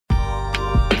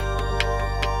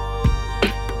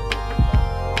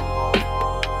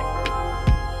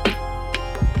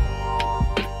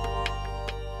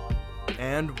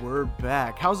And we're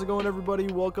back. How's it going, everybody?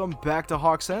 Welcome back to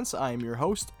Hawk Sense. I am your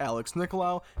host, Alex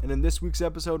Nicolau, and in this week's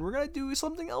episode, we're going to do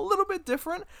something a little bit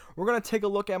different. We're going to take a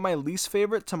look at my least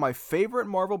favorite to my favorite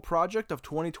Marvel project of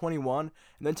 2021,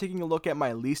 and then taking a look at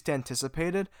my least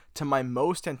anticipated to my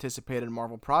most anticipated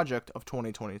Marvel project of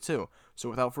 2022. So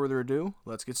without further ado,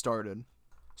 let's get started.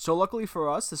 So luckily for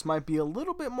us, this might be a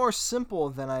little bit more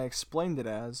simple than I explained it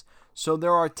as. So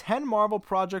there are 10 Marvel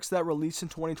projects that released in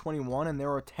 2021, and there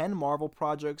are 10 Marvel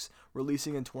projects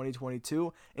releasing in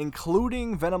 2022,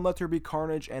 including Venom Let There Be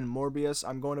Carnage and Morbius.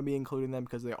 I'm going to be including them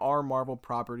because they are Marvel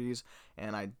properties,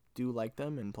 and I do like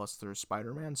them, and plus there's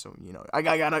Spider-Man, so, you know, I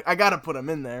gotta put them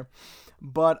in there.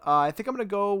 But I think I'm going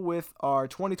to go with our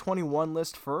 2021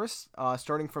 list first,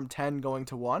 starting from 10 going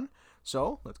to 1.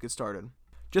 So let's get started.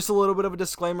 Just a little bit of a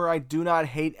disclaimer, I do not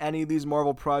hate any of these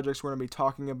Marvel projects we're going to be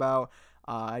talking about.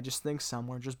 I just think some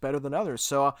were just better than others.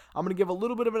 So I'm going to give a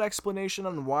little bit of an explanation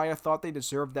on why I thought they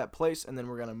deserved that place, and then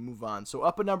we're going to move on. So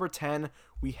up at number 10,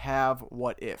 we have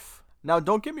What If. Now,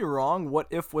 don't get me wrong, What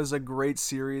If was a great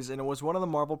series, and it was one of the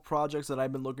Marvel projects that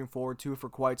I've been looking forward to for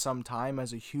quite some time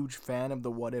as a huge fan of the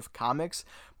What If comics,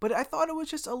 but I thought it was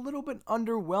just a little bit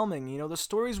underwhelming. You know, the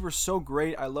stories were so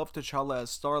great. I loved T'Challa as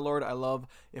Star-Lord. I love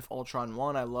If Ultron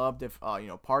won. I loved If,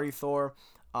 Party Thor.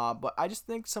 But I just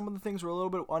think some of the things were a little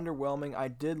bit underwhelming. I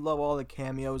did love all the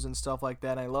cameos and stuff like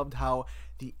that. I loved how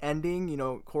the ending,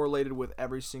 correlated with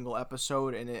every single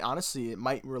episode. And honestly, it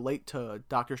might relate to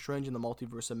Doctor Strange and the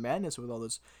Multiverse of Madness with all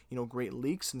this, great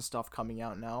leaks and stuff coming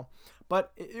out now.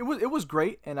 But it was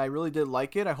great, and I really did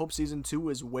like it. I hope season 2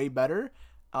 is way better.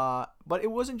 But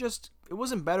it wasn't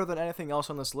better than anything else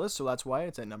on this list, so that's why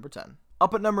it's at number 10.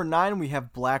 Up at number 9, we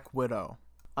have Black Widow.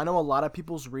 I know a lot of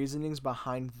people's reasonings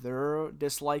behind their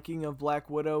disliking of Black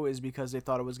Widow is because they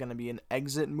thought it was going to be an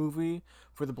exit movie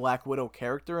for the Black Widow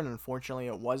character, and unfortunately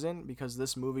it wasn't, because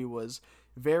this movie was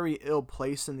very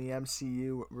ill-placed in the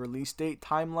MCU release date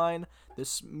timeline.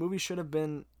 This movie should have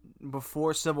been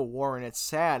before Civil War, and it's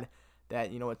sad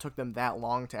that, it took them that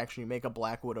long to actually make a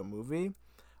Black Widow movie.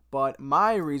 But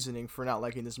my reasoning for not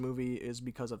liking this movie is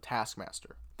because of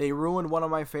Taskmaster. They ruined one of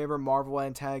my favorite Marvel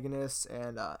antagonists,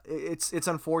 and it's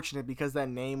unfortunate because that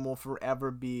name will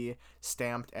forever be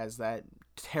stamped as that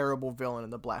terrible villain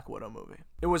in the Black Widow movie.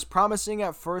 It was promising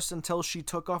at first until she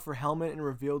took off her helmet and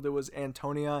revealed it was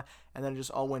Antonia, and then it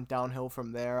just all went downhill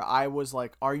from there. I was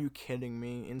like, are you kidding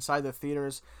me? Inside the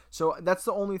theaters. So that's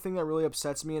the only thing that really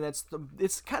upsets me, and it's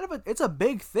a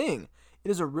big thing. It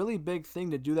is a really big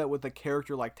thing to do that with a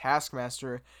character like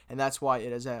Taskmaster, and that's why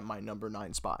it is at my number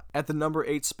 9 spot. At the number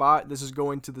 8 spot, this is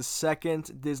going to the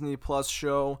second Disney Plus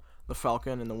show, The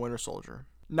Falcon and the Winter Soldier.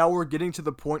 Now we're getting to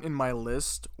the point in my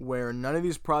list where none of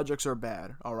these projects are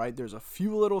bad, alright? There's a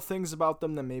few little things about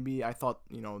them that maybe I thought,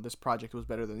 this project was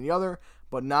better than the other,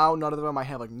 but now none of them I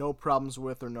have no problems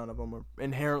with, or none of them are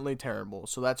inherently terrible.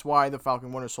 So that's why The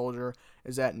Falcon Winter Soldier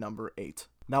is at number 8.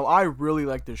 Now, I really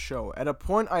like this show. At a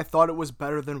point, I thought it was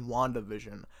better than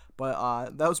WandaVision,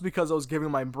 but that was because I was giving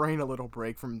my brain a little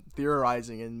break from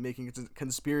theorizing and making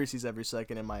conspiracies every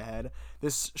second in my head.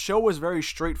 This show was very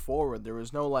straightforward. There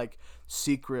was no,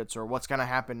 secrets or what's gonna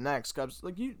happen next. There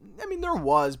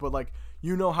was, but,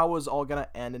 how it was all gonna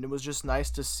end, and it was just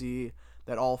nice to see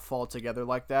that all fall together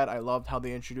like that. I loved how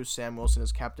they introduced Sam Wilson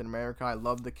as Captain America. I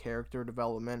loved the character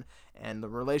development and the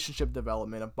relationship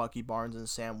development of Bucky Barnes and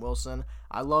Sam Wilson.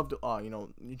 I loved,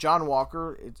 John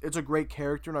Walker. It's a great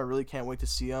character, and I really can't wait to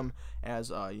see him as,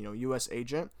 U.S.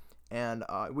 agent. And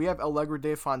we have Allegra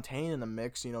De Fontaine in the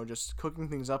mix, just cooking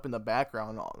things up in the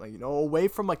background, away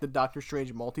from, the Doctor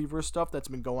Strange multiverse stuff that's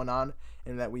been going on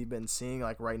and that we've been seeing,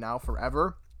 right now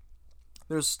forever.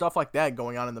 There's stuff like that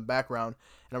going on in the background,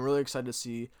 and I'm really excited to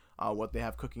see what they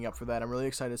have cooking up for that. I'm really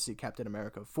excited to see Captain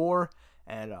America 4,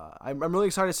 and I'm really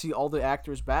excited to see all the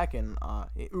actors back, and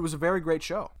it was a very great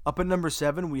show. Up at number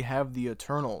 7, we have The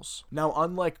Eternals. Now,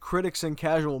 unlike critics and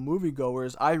casual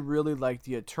moviegoers, I really like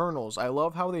The Eternals. I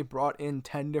love how they brought in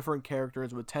 10 different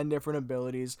characters with 10 different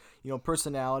abilities,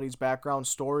 personalities, background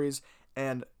stories,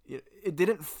 and it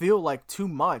didn't feel like too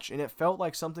much, and it felt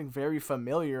like something very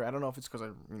familiar. I don't know if it's because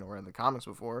I read the comics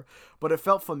before, but it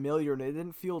felt familiar, and it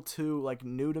didn't feel too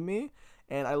new to me.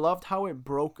 And I loved how it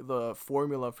broke the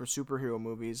formula for superhero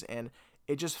movies, and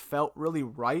it just felt really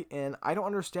right. And I don't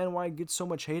understand why it gets so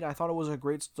much hate. I thought it was a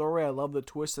great story. I love the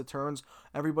twists, the turns.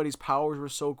 Everybody's powers were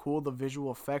so cool. The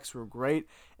visual effects were great,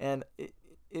 and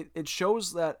it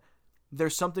shows that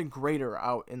there's something greater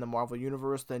out in the Marvel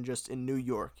Universe than just in New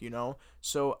York,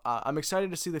 So I'm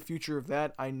excited to see the future of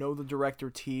that. I know the director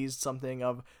teased something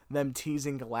of them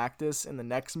teasing Galactus in the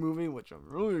next movie, which I'm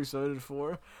really excited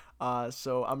for.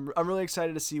 So I'm really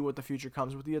excited to see what the future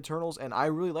comes with the Eternals, and I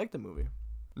really like the movie.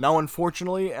 Now,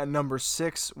 unfortunately, at number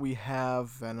 6, we have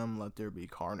Venom: Let There Be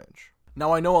Carnage.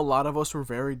 Now, I know a lot of us were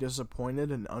very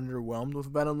disappointed and underwhelmed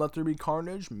with Venom: Let There Be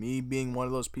Carnage, me being one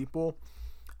of those people.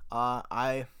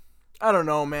 I don't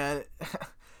know, man.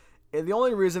 The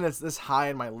only reason it's this high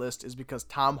in my list is because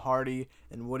Tom Hardy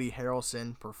and Woody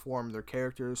Harrelson performed their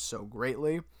characters so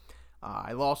greatly.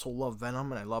 I also love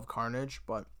Venom and I love Carnage,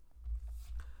 but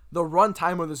the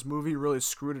runtime of this movie really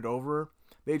screwed it over.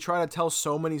 They try to tell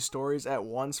so many stories at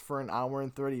once for an hour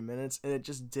and 30 minutes, and it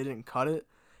just didn't cut it.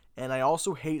 And I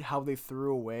also hate how they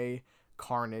threw away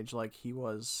Carnage like he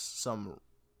was some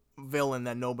villain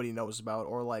that nobody knows about,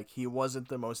 or like he wasn't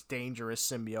the most dangerous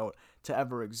symbiote to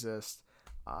ever exist.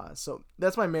 So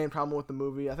that's my main problem with the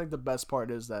movie. I think the best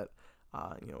part is that,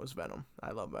 it was Venom.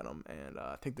 I love Venom, and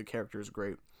I think the character is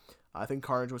great. I think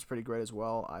Carnage was pretty great as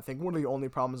well. I think one of the only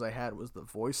problems I had was the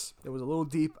voice. It was a little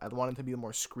deep. I wanted it to be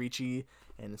more screechy,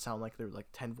 and it sounded like there were like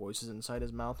 10 voices inside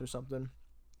his mouth or something.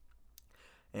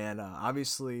 And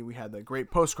obviously, we had the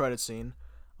great post-credit scene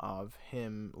of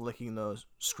him licking the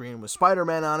screen with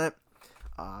Spider-Man on it.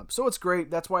 So it's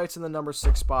great. That's why it's in the number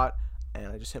 6 spot, and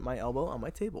I just hit my elbow on my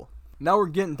table. Now we're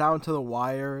getting down to the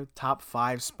wire, top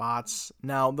 5 spots.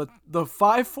 Now, the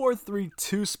 5, 4, 3,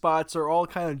 2 spots are all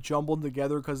kind of jumbled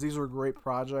together because these were great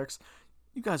projects.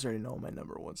 You guys already know what my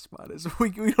number 1 spot is. We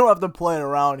don't have to play it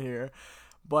around here.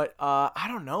 But, I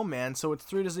don't know, man. So it's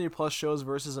 3 Disney Plus shows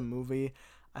versus a movie.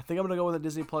 I think I'm going to go with a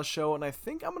Disney Plus show, and I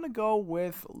think I'm going to go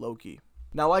with Loki.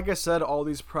 Now, like I said, all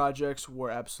these projects were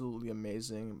absolutely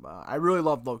amazing. I really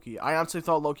loved Loki. I honestly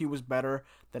thought Loki was better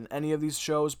than any of these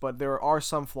shows, but there are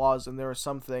some flaws and there are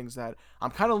some things that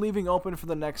I'm kind of leaving open for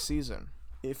the next season.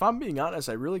 If I'm being honest,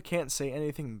 I really can't say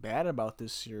anything bad about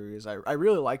this series. I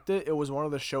really liked it. It was one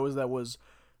of the shows that was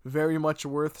very much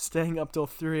worth staying up till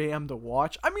 3 a.m. to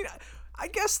watch. I mean, I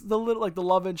guess the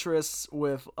love interests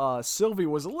with Sylvie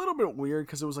was a little bit weird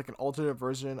because it was like an alternate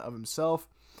version of himself,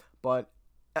 but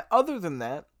other than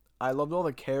that, I loved all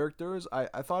the characters.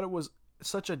 I thought it was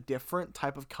such a different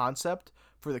type of concept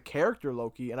for the character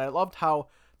Loki, and I loved how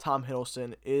Tom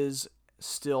Hiddleston is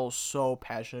still so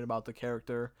passionate about the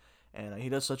character, and he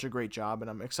does such a great job, and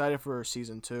I'm excited for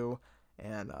season 2,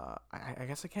 and I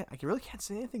guess I really can't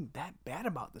say anything that bad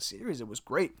about the series. It was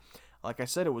great. Like I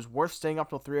said, it was worth staying up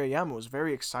till 3 a.m. It was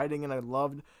very exciting, and I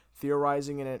loved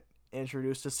theorizing, and it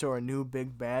introduced us to our new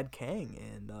big bad Kang,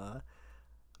 and I'm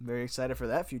very excited for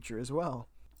that future as well.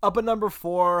 Up at number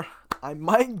 4, I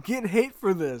might get hate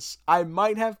for this. I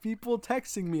might have people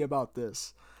texting me about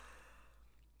this.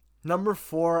 Number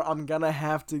 4, I'm gonna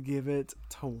have to give it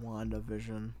to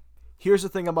WandaVision. Here's the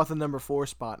thing about the number 4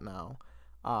 spot now.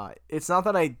 It's not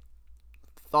that I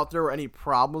thought there were any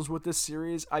problems with this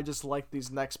series. I just like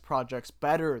these next projects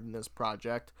better than this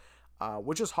project.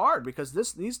 Which is hard because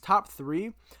these top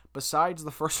 3 besides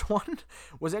the first one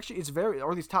was actually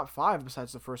these top 5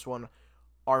 besides the first one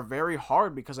are very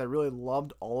hard because I really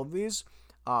loved all of these.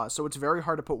 So it's very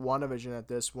hard to put WandaVision at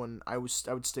this when I would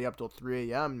stay up till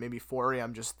 3 a.m., maybe 4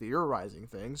 a.m. just theorizing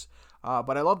things.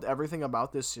 But I loved everything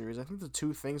about this series. I think the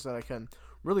 2 things that I can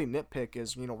really nitpick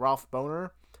is, Ralph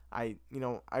Bohner. I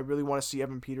really want to see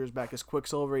Evan Peters back as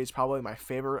Quicksilver. He's probably my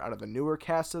favorite out of the newer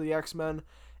cast of the X-Men.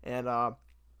 And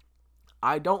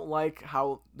I don't like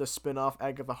how the spin-off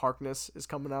Agatha Harkness is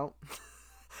coming out.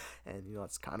 And,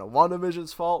 it's kind of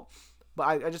WandaVision's fault. But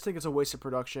I just think it's a waste of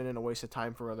production and a waste of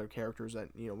time for other characters that,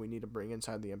 we need to bring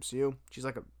inside the MCU. She's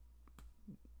like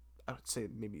I would say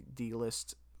maybe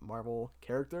D-list Marvel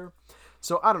character.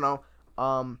 So, I don't know.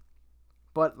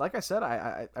 But like I said,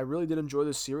 I really did enjoy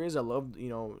this series. I loved,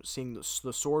 seeing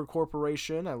the Sword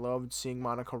Corporation. I loved seeing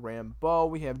Monica Rambeau.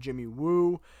 We have Jimmy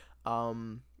Woo.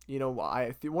 One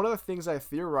of the things I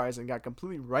theorized and got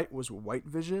completely right was White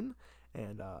Vision.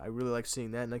 And I really like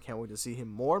seeing that, and I can't wait to see him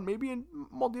more. Maybe in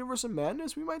Multiverse of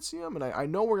Madness we might see him, and I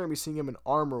know we're going to be seeing him in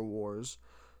Armor Wars,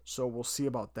 so we'll see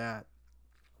about that.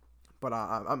 But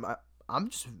I'm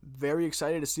just very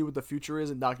excited to see what the future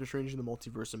is in Doctor Strange in the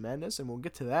Multiverse of Madness, and we'll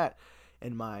get to that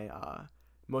in my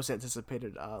most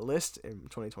anticipated list in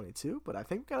 2022. But I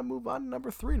think we're going to move on to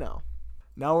number 3 now.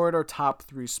 Now we're at our top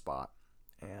 3 spot,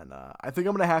 and I think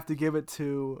I'm going to have to give it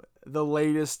to the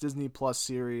latest Disney Plus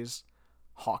series,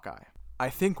 Hawkeye. I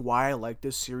think why I like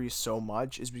this series so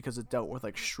much is because it dealt with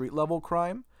street level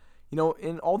crime. In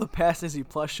all the past Disney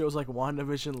Plus shows like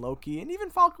WandaVision, Loki, and even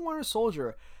Falcon Winter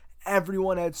Soldier,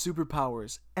 everyone had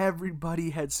superpowers. Everybody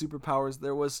had superpowers.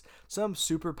 There was some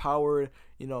superpowered,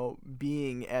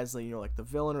 being as like the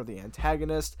villain or the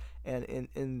antagonist. And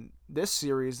in this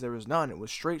series, there was none. It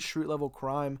was straight street level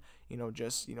crime.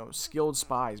 Just skilled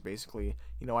spies basically.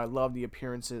 I love the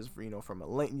appearances from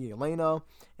Elena,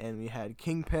 and we had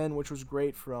Kingpin, which was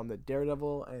great from the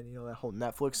Daredevil and that whole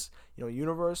Netflix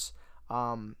universe.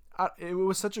 It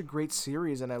was such a great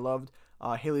series, and I loved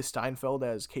Haley Steinfeld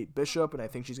as Kate Bishop, and I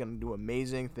think she's going to do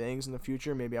amazing things in the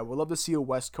future. Maybe I would love to see a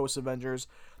West Coast Avengers.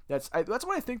 That's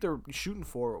what I think they're shooting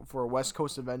for a West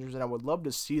Coast Avengers, and I would love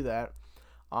to see that.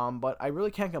 But I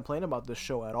really can't complain about this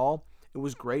show at all. It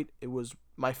was great. It was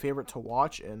my favorite to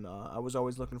watch, and I was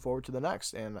always looking forward to the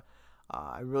next, and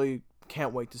I really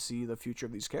can't wait to see the future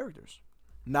of these characters.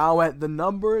 Now at the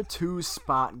number 2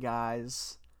 spot,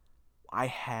 guys, I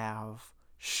have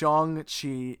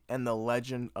Shang-Chi and the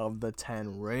Legend of the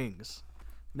Ten Rings.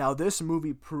 Now, this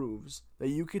movie proves that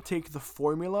you could take the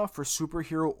formula for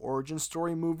superhero origin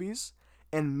story movies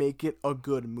and make it a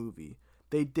good movie.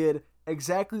 They did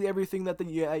exactly everything that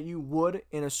you would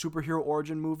in a superhero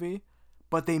origin movie,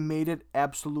 but they made it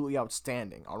absolutely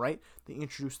outstanding, all right? They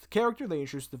introduced the character, they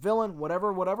introduced the villain,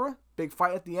 whatever. Big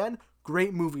fight at the end.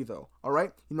 Great movie, though, all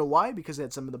right? You know why? Because it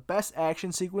had some of the best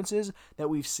action sequences that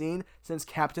we've seen since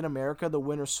Captain America, the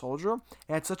Winter Soldier.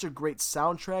 It had such a great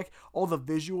soundtrack. All the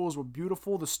visuals were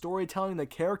beautiful. The storytelling, the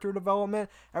character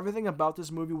development, everything about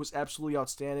this movie was absolutely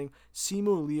outstanding.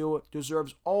 Simu Liu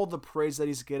deserves all the praise that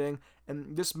he's getting.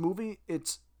 And this movie,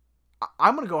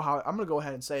 I'm gonna go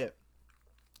ahead and say it.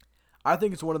 I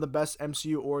think it's one of the best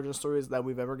MCU origin stories that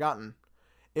we've ever gotten.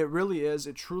 It really is.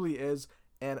 It truly is.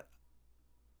 And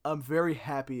I'm very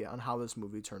happy on how this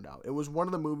movie turned out. It was one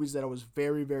of the movies that I was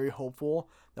very, very hopeful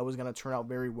that was going to turn out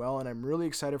very well, and I'm really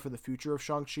excited for the future of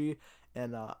Shang-Chi.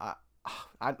 And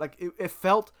it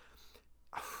felt,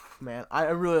 man, I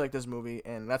really like this movie,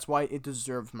 and that's why it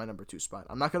deserves my number 2 spot.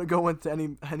 I'm not going to go into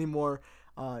any more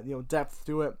depth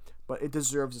to it, but it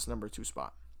deserves this number 2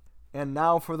 spot. And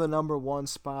now for the number 1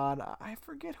 spot, I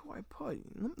forget who I put.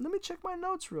 Let me check my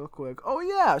notes real quick. Oh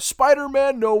yeah,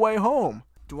 Spider-Man No Way Home.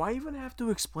 Do I even have to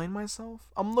explain myself?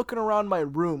 I'm looking around my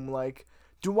room like,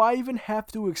 do I even have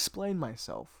to explain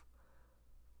myself?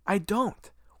 I don't.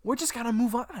 We're just gonna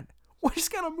move on. We're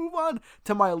just gonna move on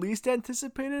to my least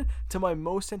anticipated to my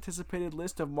most anticipated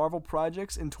list of Marvel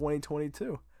projects in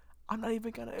 2022. I'm not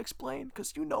even gonna explain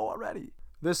because you know already.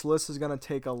 This list is going to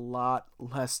take a lot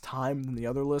less time than the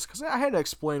other list because I had to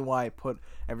explain why I put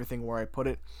everything where I put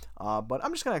it. But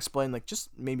I'm just going to explain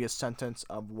just maybe a sentence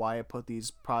of why I put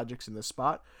these projects in this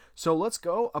spot. So let's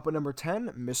go up at number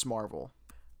 10, Ms. Marvel.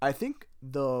 I think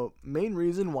the main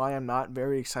reason why I'm not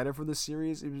very excited for this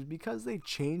series is because they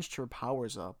changed her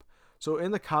powers up. So in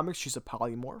the comics, she's a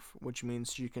polymorph, which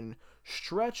means she can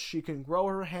stretch, she can grow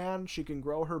her hand, she can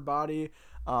grow her body,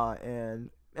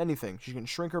 and anything. She can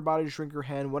shrink her body, shrink her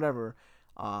hand, whatever.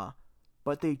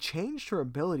 But they changed her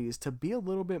abilities to be a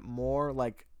little bit more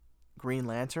like Green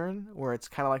Lantern, where it's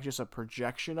kind of like just a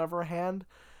projection of her hand.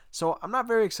 So I'm not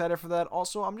very excited for that.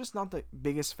 Also, I'm just not the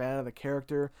biggest fan of the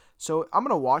character. So I'm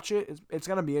going to watch it. It's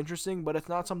going to be interesting, but it's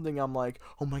not something I'm like,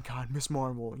 oh my god, Ms.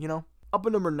 Marvel, Up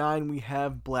at number 9, we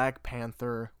have Black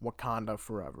Panther, Wakanda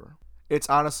Forever. It's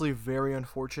honestly very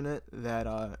unfortunate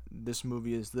that this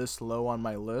movie is this low on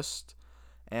my list.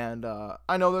 And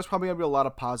I know there's probably going to be a lot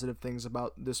of positive things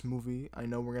about this movie. I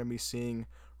know we're going to be seeing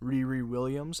Riri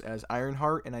Williams as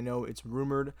Ironheart, and I know it's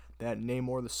rumored that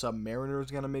Namor the Submariner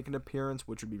is going to make an appearance,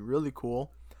 which would be really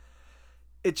cool.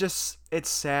 It's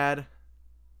sad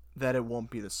that it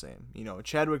won't be the same.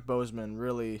 Chadwick Boseman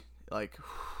really,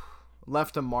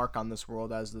 left a mark on this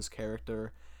world as this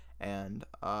character, and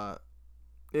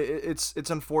it's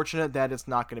unfortunate that it's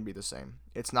not going to be the same.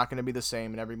 It's not going to be the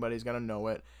same, and everybody's going to know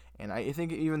it. And I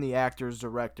think even the actors,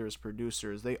 directors,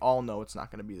 producers, they all know it's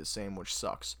not going to be the same, which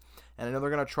sucks. And I know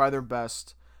they're going to try their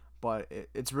best, but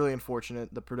it's really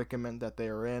unfortunate, the predicament that they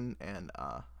are in. And,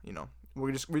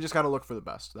 we just got to look for the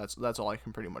best. That's all I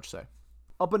can pretty much say.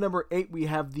 Up at number 8, we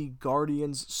have the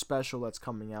Guardians special that's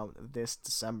coming out this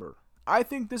December. I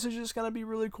think this is just going to be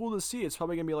really cool to see. It's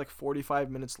probably going to be 45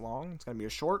 minutes long. It's going to be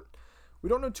a short. We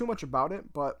don't know too much about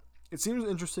it, but it seems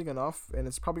interesting enough. And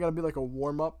it's probably going to be a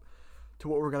warm-up to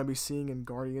what we're going to be seeing in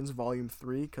Guardians Volume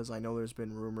 3, because I know there's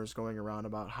been rumors going around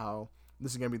about how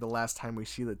this is going to be the last time we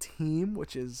see the team,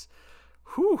 which is,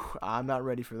 I'm not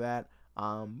ready for that.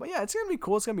 But yeah, it's going to be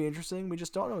cool. It's going to be interesting. We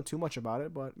just don't know too much about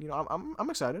it, but, I'm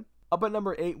excited. Up at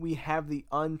number 8, we have the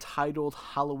untitled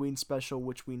Halloween special,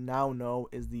 which we now know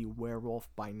is the Werewolf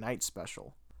by Night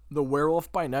special. The Werewolf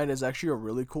by Night is actually a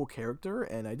really cool character,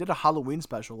 and I did a Halloween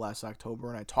special last October,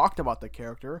 and I talked about the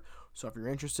character. So if you're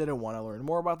interested and want to learn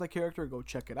more about the character, go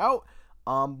check it out.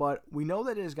 But we know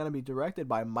that it is going to be directed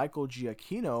by Michael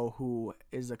Giacchino, who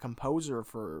is a composer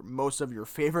for most of your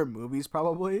favorite movies,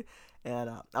 probably. And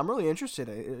I'm really interested.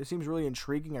 It seems really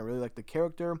intriguing. I really like the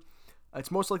character.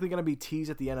 It's most likely going to be teased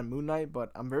at the end of Moon Knight,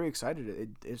 but I'm very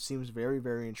excited. It seems very,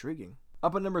 very intriguing.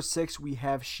 Up at number 6, we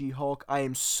have She-Hulk. I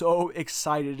am so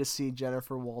excited to see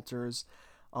Jennifer Walters.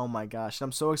 Oh my gosh.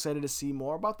 I'm so excited to see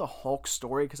more about the Hulk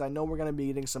story, because I know we're going to be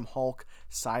getting some Hulk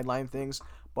sideline things.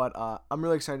 But I'm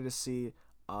really excited to see,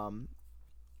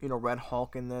 Red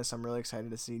Hulk in this. I'm really excited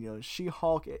to see,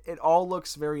 She-Hulk. It all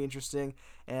looks very interesting,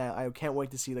 and I can't wait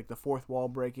to see like the fourth wall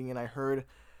breaking. And I heard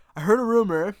a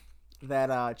rumor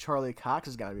that Charlie Cox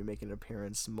is going to be making an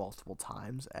appearance multiple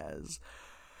times as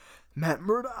Matt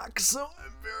Murdock, so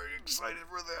I'm very excited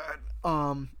for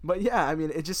that. But yeah, I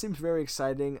mean, it just seems very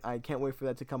exciting. I can't wait for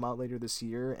that to come out later this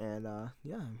year, and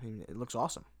it looks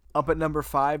awesome. Up at number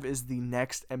 5 is the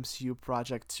next MCU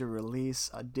project to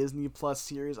release, a Disney Plus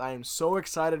series I am so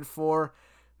excited for,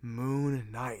 Moon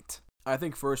Knight. I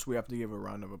think first we have to give a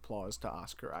round of applause to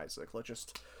Oscar Isaac. Let's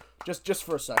just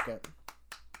for a second,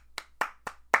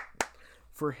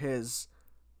 for his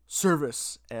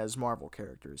service as Marvel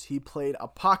characters. He played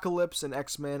Apocalypse in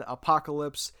X-Men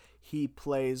Apocalypse. He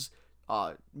plays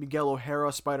Miguel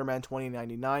O'Hara, Spider-Man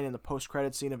 2099 in the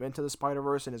post-credit scene of Into the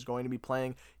Spider-Verse, and is going to be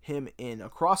playing him in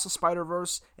Across the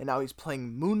Spider-Verse, and now he's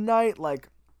playing Moon Knight. Like,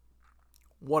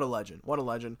 what a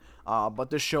legend. But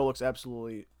this show looks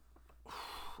absolutely,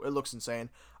 it looks insane.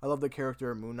 I love the character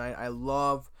of Moon Knight. I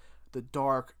love the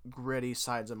dark, gritty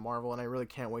sides of Marvel, and I really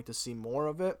can't wait to see more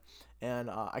of it. And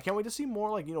I can't wait to see more,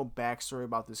 backstory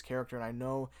about this character. And I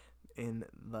know in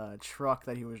the truck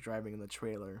that he was driving in the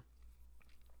trailer,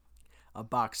 a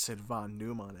box said Von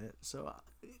Doom on it. So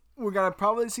we're going to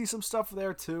probably see some stuff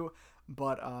there too.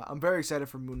 But I'm very excited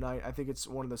for Moon Knight. I think it's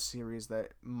one of the series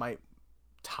that might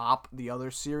top the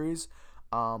other series.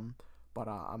 I'm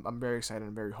very excited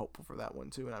and very hopeful for that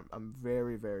one too. And I'm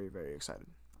very, very, very excited.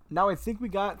 Now, I think we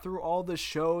got through all the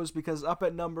shows, because up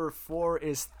at number 4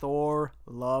 is Thor,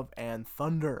 Love and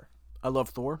Thunder. I love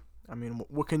Thor. I mean,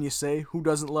 what can you say? Who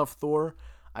doesn't love Thor?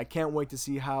 I can't wait to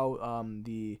see how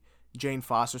the Jane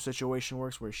Foster situation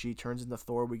works, where she turns into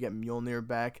Thor. We get Mjolnir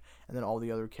back, and then all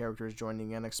the other characters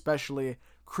joining in, especially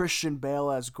Christian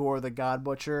Bale as Gore the God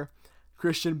Butcher.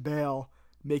 Christian Bale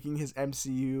making his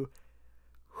MCU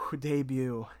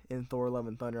debut in Thor Love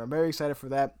and Thunder. I'm very excited for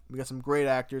that. We got some great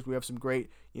actors. We have some great,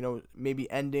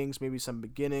 maybe endings, maybe some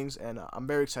beginnings, and I'm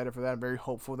very excited for that. I'm very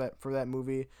hopeful for that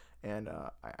movie, and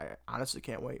I honestly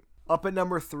can't wait. Up at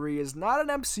number 3 is not an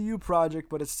MCU project,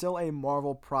 but it's still a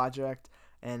Marvel project,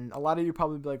 and a lot of you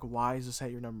probably be like, why is this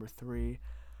at your number 3?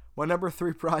 My number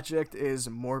 3 project is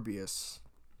Morbius.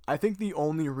 I think the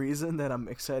only reason that I'm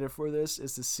excited for this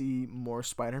is to see more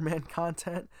Spider-Man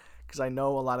content, because I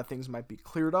know a lot of things might be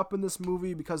cleared up in this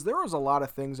movie, because there was a lot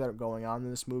of things that are going on in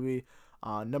this movie.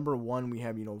 Number 1, we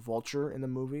have, Vulture in the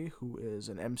movie, who is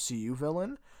an MCU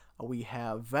villain. We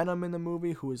have Venom in the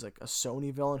movie, who is like a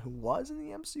Sony villain who was in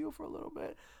the MCU for a little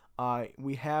bit.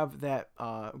 We have that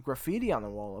graffiti on the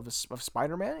wall of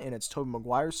Spider-Man, and it's Tobey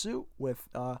Maguire's suit with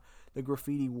the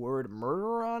graffiti word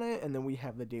murderer on it. And then we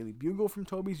have the Daily Bugle from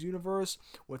Tobey's universe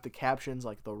with the captions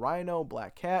like the Rhino,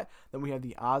 Black Cat. Then we have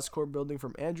the Oscorp building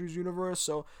from Andrew's universe.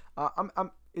 So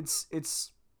I'm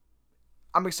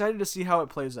excited to see how it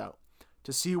plays out,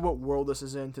 to see what world this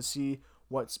is in, to see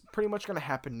what's pretty much going to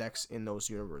happen next in those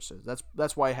universes.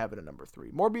 That's why I have it at number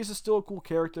 3. Morbius is still a cool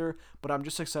character, but I'm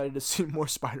just excited to see more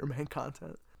Spider-Man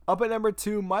content. Up at number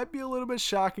 2 might be a little bit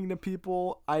shocking to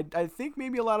people. I think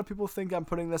maybe a lot of people think I'm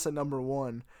putting this at number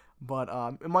 1, but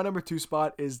in my number 2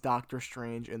 spot is Doctor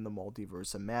Strange in the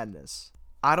Multiverse of Madness.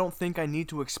 I don't think I need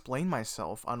to explain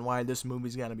myself on why this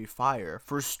movie's gonna be fire.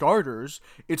 For starters,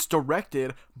 it's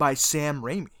directed by Sam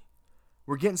Raimi.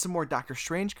 We're getting some more Doctor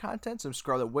Strange content, some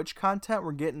Scarlet Witch content.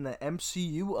 We're getting the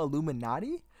MCU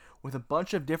Illuminati with a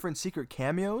bunch of different secret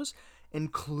cameos,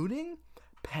 including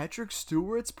Patrick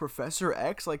Stewart's Professor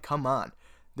X. Like, come on.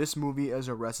 This movie is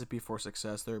a recipe for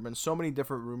success. There have been so many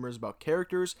different rumors about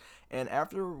characters, and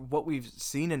after what we've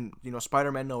seen in,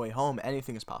 Spider-Man No Way Home,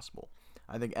 anything is possible.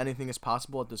 I think anything is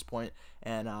possible at this point,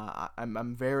 and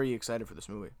I'm very excited for this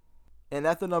movie. And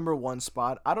at the number 1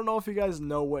 spot, I don't know if you guys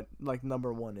know what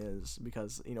number 1 is,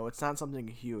 because it's not something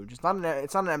huge. It's not an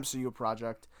MCU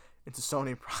project. It's a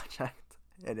Sony project,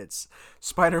 and it's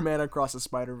Spider-Man Across the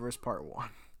Spider-Verse Part 1.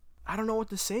 I don't know what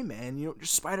to say, man.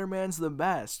 Just Spider-Man's the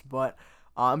best, but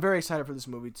I'm very excited for this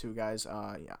movie too, guys.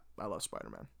 Yeah, I love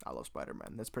Spider-Man.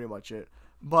 That's pretty much it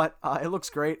But it looks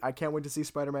great. I can't wait to see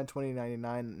Spider-Man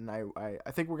 2099, and I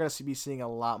think we're going to be seeing a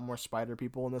lot more Spider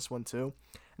people in this one too.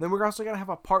 And then we're also going to have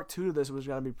a part 2 to this, which is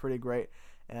going to be pretty great.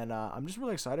 And I'm just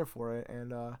really excited for it.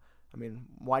 And I mean,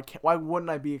 why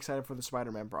wouldn't I be excited for the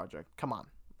Spider-Man project? Come on.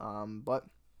 But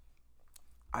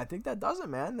I think that does it,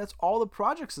 man. That's all the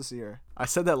projects this year. I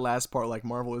said that last part like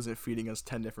Marvel isn't feeding us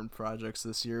 10 different projects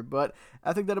this year, but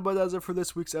I think that about does it for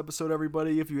this week's episode,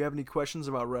 everybody. If you have any questions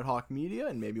about Red Hawk Media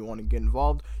and maybe want to get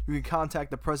involved, you can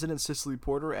contact the president, Cicely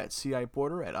Porter, at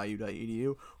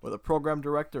ciporter@iu.edu, or the program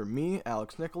director, me,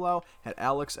 Alex Nicolau, at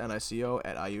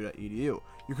alexnico@iu.edu.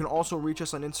 You can also reach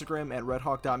us on Instagram at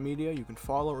redhawk.media. You can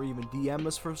follow or even DM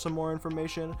us for some more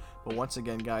information. But once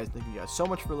again, guys, thank you guys so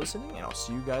much for listening, and I'll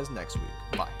see you guys next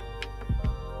week. Bye.